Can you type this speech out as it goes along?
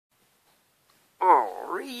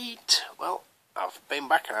Alright, well, I've been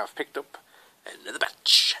back and I've picked up another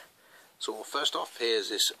batch. So first off, here's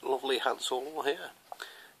this lovely Han Solo here.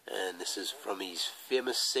 And this is from his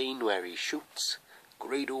famous scene where he shoots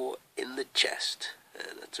Greedo in the chest.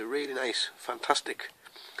 And it's a really nice, fantastic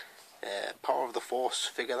Power of the Force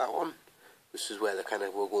figure, that one. This is where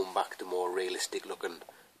we're going back to more realistic looking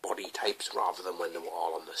body types rather than when they were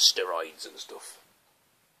all on the steroids and stuff.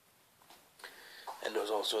 And there's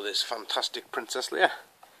also this fantastic Princess Leia.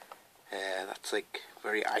 That's like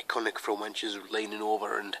very iconic from when she's leaning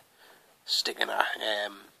over and sticking a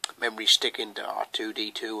memory stick into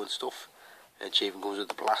R2-D2 and stuff. And she even goes with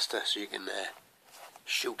the blaster so you can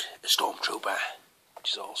shoot a stormtrooper,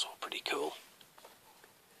 which is also pretty cool.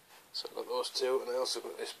 So I've got those two, and I also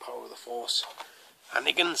got this Power of the Force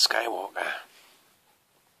Anakin Skywalker.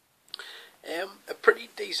 A pretty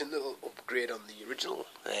decent little upgrade on the original.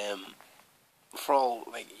 For all,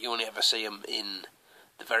 like, you only ever see him in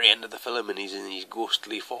the very end of the film and he's in his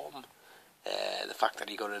ghostly form. The fact that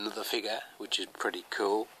he got another figure, which is pretty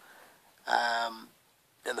cool. And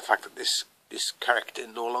the fact that this character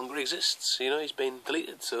no longer exists, you know, he's been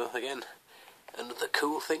deleted. So again, another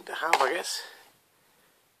cool thing to have, I guess.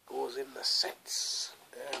 Goes in the sets.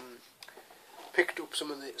 Picked up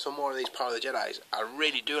some more of these Power of the Jedis. I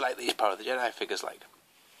really do like these Power of the Jedi figures. Like,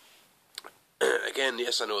 again,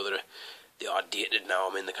 yes, I know they are dated now.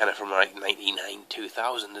 I mean, they're kind of from like 99,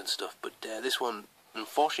 2000 and stuff. But this one,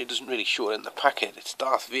 unfortunately, doesn't really show it in the packet. It's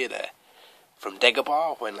Darth Vader from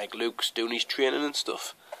Dagobah when like Luke's doing his training and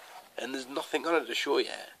stuff. And there's nothing on it to show you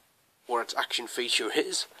what its action feature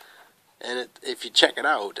is. And if you check it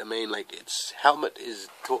out, I mean, like, its helmet is,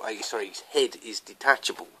 his head is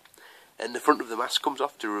detachable. And the front of the mask comes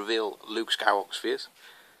off to reveal Luke Skywalker's face.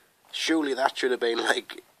 Surely that should have been,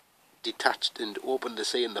 like, detached and open to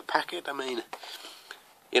see in the packet. I mean,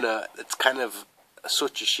 you know, it's kind of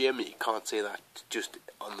such a shame that you can't see that just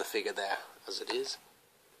on the figure there as it is.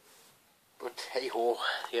 But hey ho,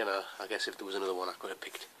 you know, I guess if there was another one I could have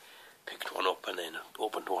picked one up and then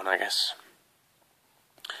opened one, I guess.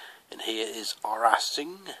 And here is Aurra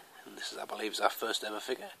Sing, and this is, I believe, our first ever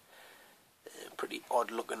figure. Pretty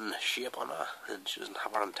odd looking shape on her, and she doesn't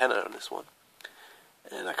have her antenna on this one.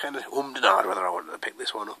 And I kind of hummed and hawed whether I wanted to pick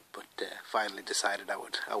this one up, but finally decided I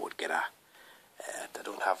would get her. I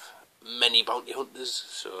don't have many bounty hunters,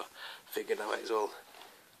 so figured I might as well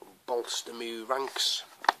bolster my ranks.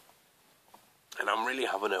 And I'm really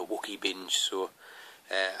having a Wookiee binge, so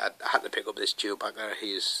I had to pick up this Chewbacca.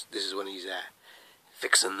 This is when he's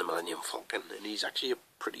fixing the Millennium Falcon, and he's actually a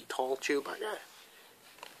pretty tall Chewbacca.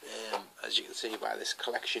 As you can see by this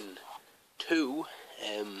collection 2,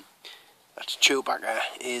 that Chewbacca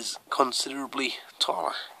is considerably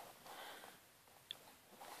taller.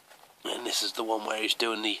 And this is the one where he's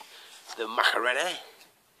doing the Macarena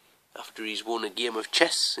after he's won a game of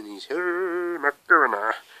chess, and he's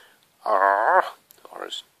Macarena, or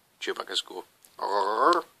as Chewbacca's go,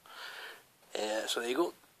 so there you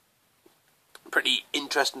go. Pretty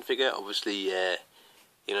interesting figure. Obviously,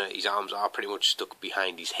 you know, his arms are pretty much stuck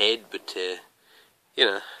behind his head, but you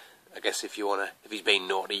know, I guess if he's being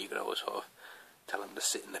naughty, you can always sort of tell him to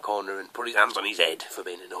sit in the corner and put his hands on his head for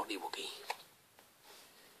being a naughty Wookiee.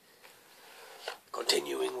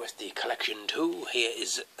 Continuing with the collection 2, here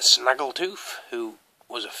is Snaggletooth, who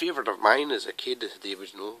was a favourite of mine as a kid, the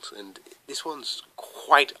originals, and this one's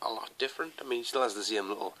quite a lot different. I mean, he still has the same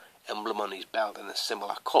little emblem on his belt in a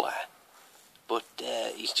similar colour, but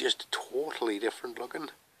he's just totally different looking.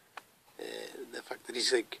 The fact that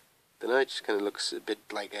he's like, I don't know, it just kind of looks a bit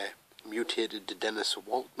like a mutated Dennis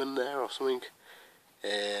Waltman there or something.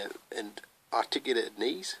 And articulated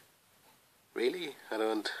knees. Really? I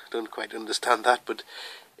don't quite understand that, but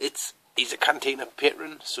he's a Cantina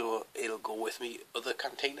patron, so it'll go with me other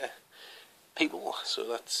Cantina people, so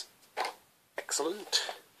that's excellent.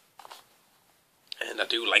 And I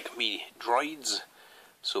do like me droids,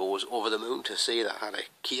 so I was over the moon to see that I had a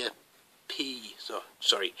Kia P,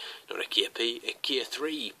 sorry, not a Kia P, a Kia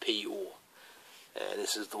 3 PO.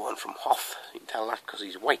 This is the one from Hoth. You can tell that because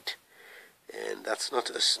he's white. And that's not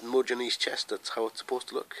a smudge on his chest, that's how it's supposed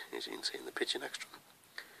to look, as you can see in the picture next to him.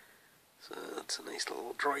 So that's a nice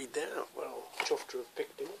little droid there. Well, chuffed to have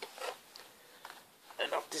picked him up.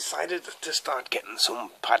 And I've decided to start getting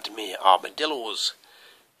some Padme armadillos.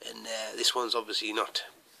 And this one's obviously not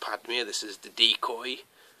Padme, this is the decoy,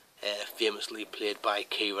 famously played by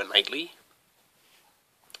Keira Knightley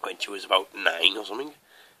when she was about 9 or something.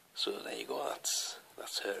 So there you go,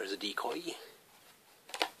 that's her as a decoy.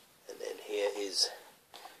 And then here is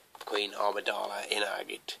Queen Amidala in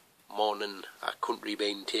Agate, mourning our country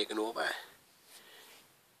being taken over.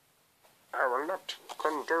 I will not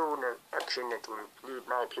condone an action that will lead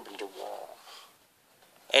my people to war.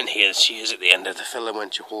 And here she is at the end of the film when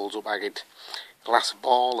she holds up a glass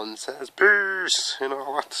ball and says peace and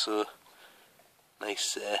all that. So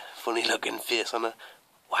nice, funny looking face on her.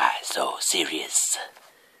 Why so serious?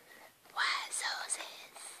 Why so serious?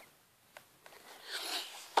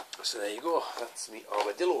 So there you go. That's the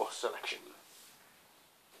armadillo selection.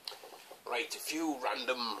 Right, a few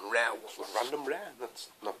random rare. That's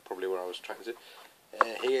not probably what I was trying to say.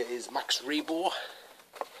 Here is Max Rebo.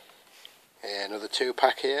 Another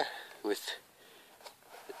 2-pack here with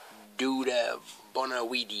Duda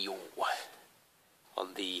Bonavidio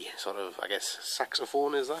on the sort of, I guess,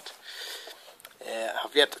 saxophone, is that?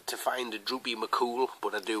 I've yet to find a Droopy McCool,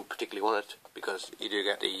 but I do particularly want it because you do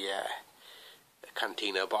get the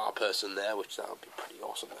Cantina bar person there, which that'll be pretty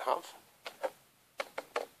awesome to have.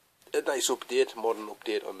 A nice update, modern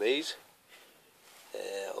update on these.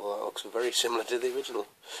 Although it looks very similar to the original.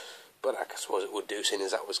 But I suppose it would do, seeing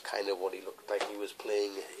as that was kind of what he looked like he was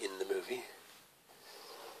playing in the movie.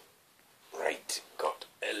 Right, got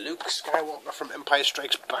Luke Skywalker from Empire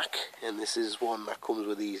Strikes Back. And this is one that comes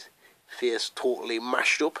with his face totally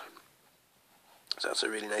mashed up. So that's a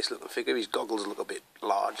really nice looking figure. His goggles look a bit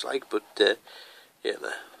large like, but yeah,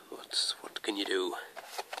 what can you do?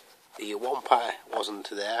 The Wampa wasn't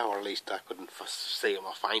there, or at least I couldn't see him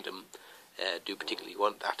or find him. Do particularly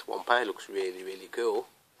want that Wampa. Looks really, really cool.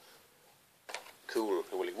 Cool.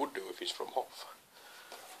 Well, he would do if he's from Hoth.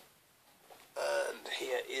 And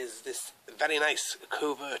here is this very nice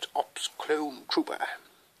Covert Ops Clone Trooper.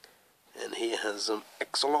 And he has some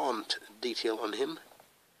excellent detail on him.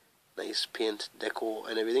 Nice paint, decor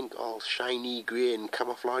and everything, all shiny, grey and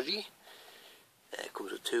camouflagey.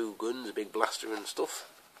 Comes with 2 guns, a big blaster and stuff.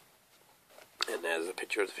 And there's a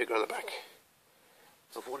picture of the figure on the back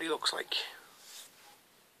of what he looks like.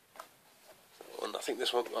 And I think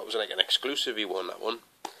this one, that was like an exclusive one, that one.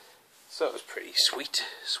 So it was pretty sweet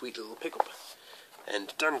little pickup.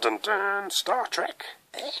 And dun dun dun, Star Trek.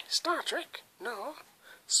 Star Trek? No.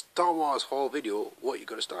 Star Wars whole video, what you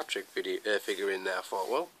got a Star Trek video, figure in there for?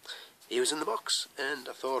 Well, he was in the box, and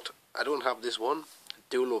I thought, I don't have this one. I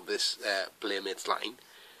do love this Playmates line.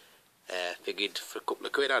 Figured for a couple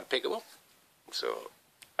of quid I'd pick him up. So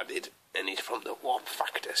I did, and he's from the Warp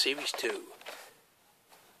Factor Series 2.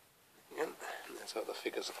 And that's how the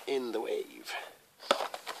figures in the wave.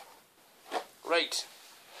 Right,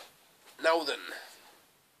 now then,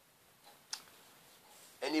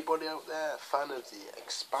 anybody out there fan of the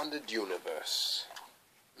Expanded Universe?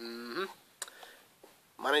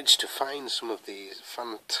 Managed to find some of these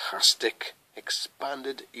fantastic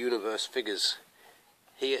Expanded Universe figures.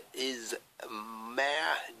 Here is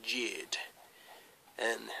Mare Jade.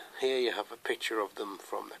 And here you have a picture of them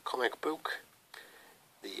from the comic book,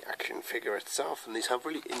 the action figure itself, and these have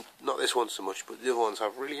really, not this one so much, but the other ones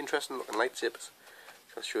have really interesting looking lightsabers.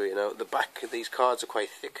 I'll show you now. The back of these cards are quite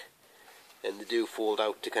thick, and they do fold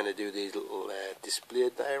out to kind of do these little display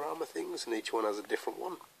diorama things, and each one has a different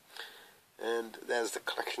one. And there's the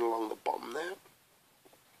collection along the bottom there.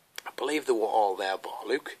 I believe they were all there bar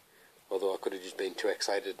Luke, although I could have just been too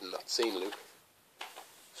excited and not seen Luke.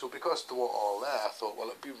 So because they were all there, I thought, well,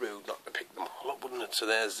 it'd be rude not to pick them all up, wouldn't it? So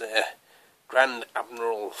there's Grand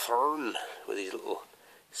Admiral Thrawn with his little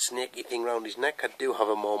snaky thing round his neck. I do have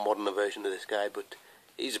a more modern version of this guy, but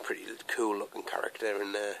he's a pretty cool looking character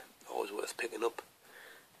and always worth picking up.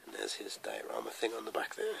 And there's his diorama thing on the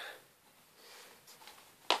back there.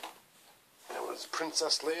 Now there's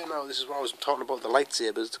Princess Leia. Now this is what I was talking about, the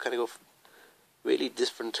lightsabers, to kind of go really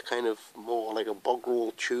different, kind of more like a bog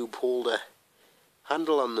roll tube holder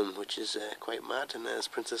handle on them, which is quite mad. And there's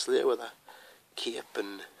Princess Leia with a cape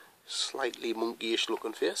and slightly monkeyish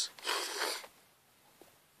looking face.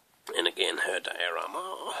 And again, her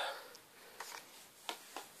diorama.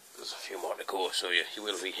 There's a few more to go, so you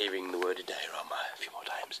will be hearing the word diorama a few more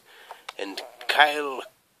times. And Kyle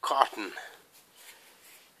Carton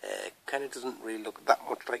kind of doesn't really look that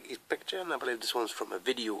much like his picture, and I believe this one's from a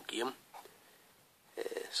video game.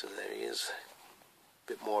 So there he is.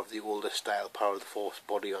 A bit more of the older style Power of the Force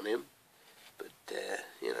body on him, but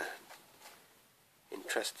you know,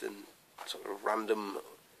 interesting sort of random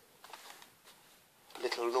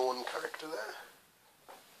little known character there.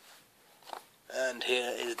 And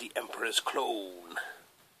here is the Emperor's clone.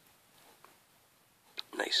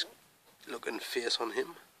 Nice looking face on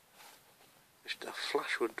him, which the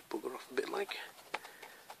flash would bugger off a bit like.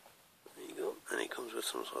 There you go. And he comes with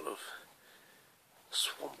some sort of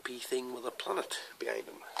swampy thing with a planet behind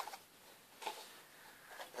him.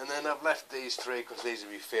 And then I've left these 3 because these are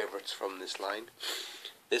my favourites from this line.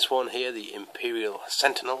 This one here, the Imperial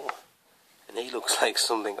Sentinel, And he looks like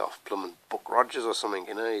something off Plum Buck Rogers or something,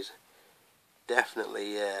 you know. He's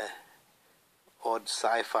definitely odd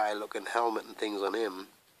sci-fi looking helmet and things on him,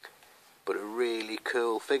 but a really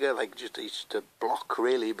cool figure. Like he's just a block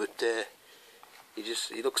really, but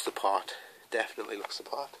he looks the part. Definitely looks the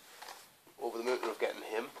part. Over the moon of getting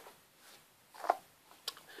him.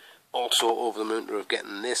 Also over the moon of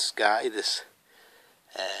getting this guy, this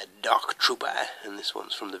Dark Trooper, and this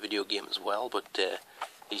one's from the video game as well, but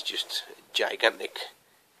he's just gigantic,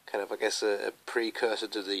 kind of, I guess, a precursor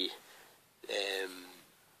to the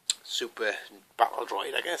Super Battle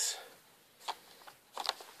Droid, I guess.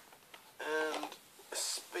 And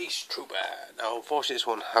Space Trooper. Now, unfortunately, this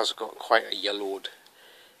one has got quite a yellowed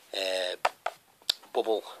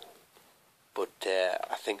bubble, but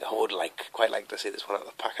I think I would quite like to see this one out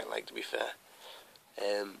of the packet, to be fair.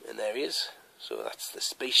 And there he is. So that's the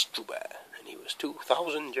Space Trooper, and he was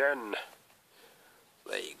 2,000 yen.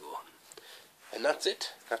 There you go. And that's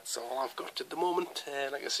it. That's all I've got at the moment.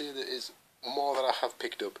 Like I say, there is more that I have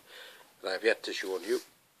picked up that I have yet to show you.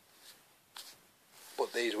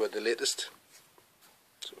 But these were the latest.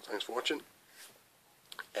 So thanks for watching.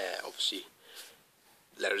 Obviously,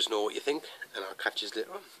 let us know what you think, and I'll catch you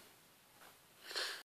later on.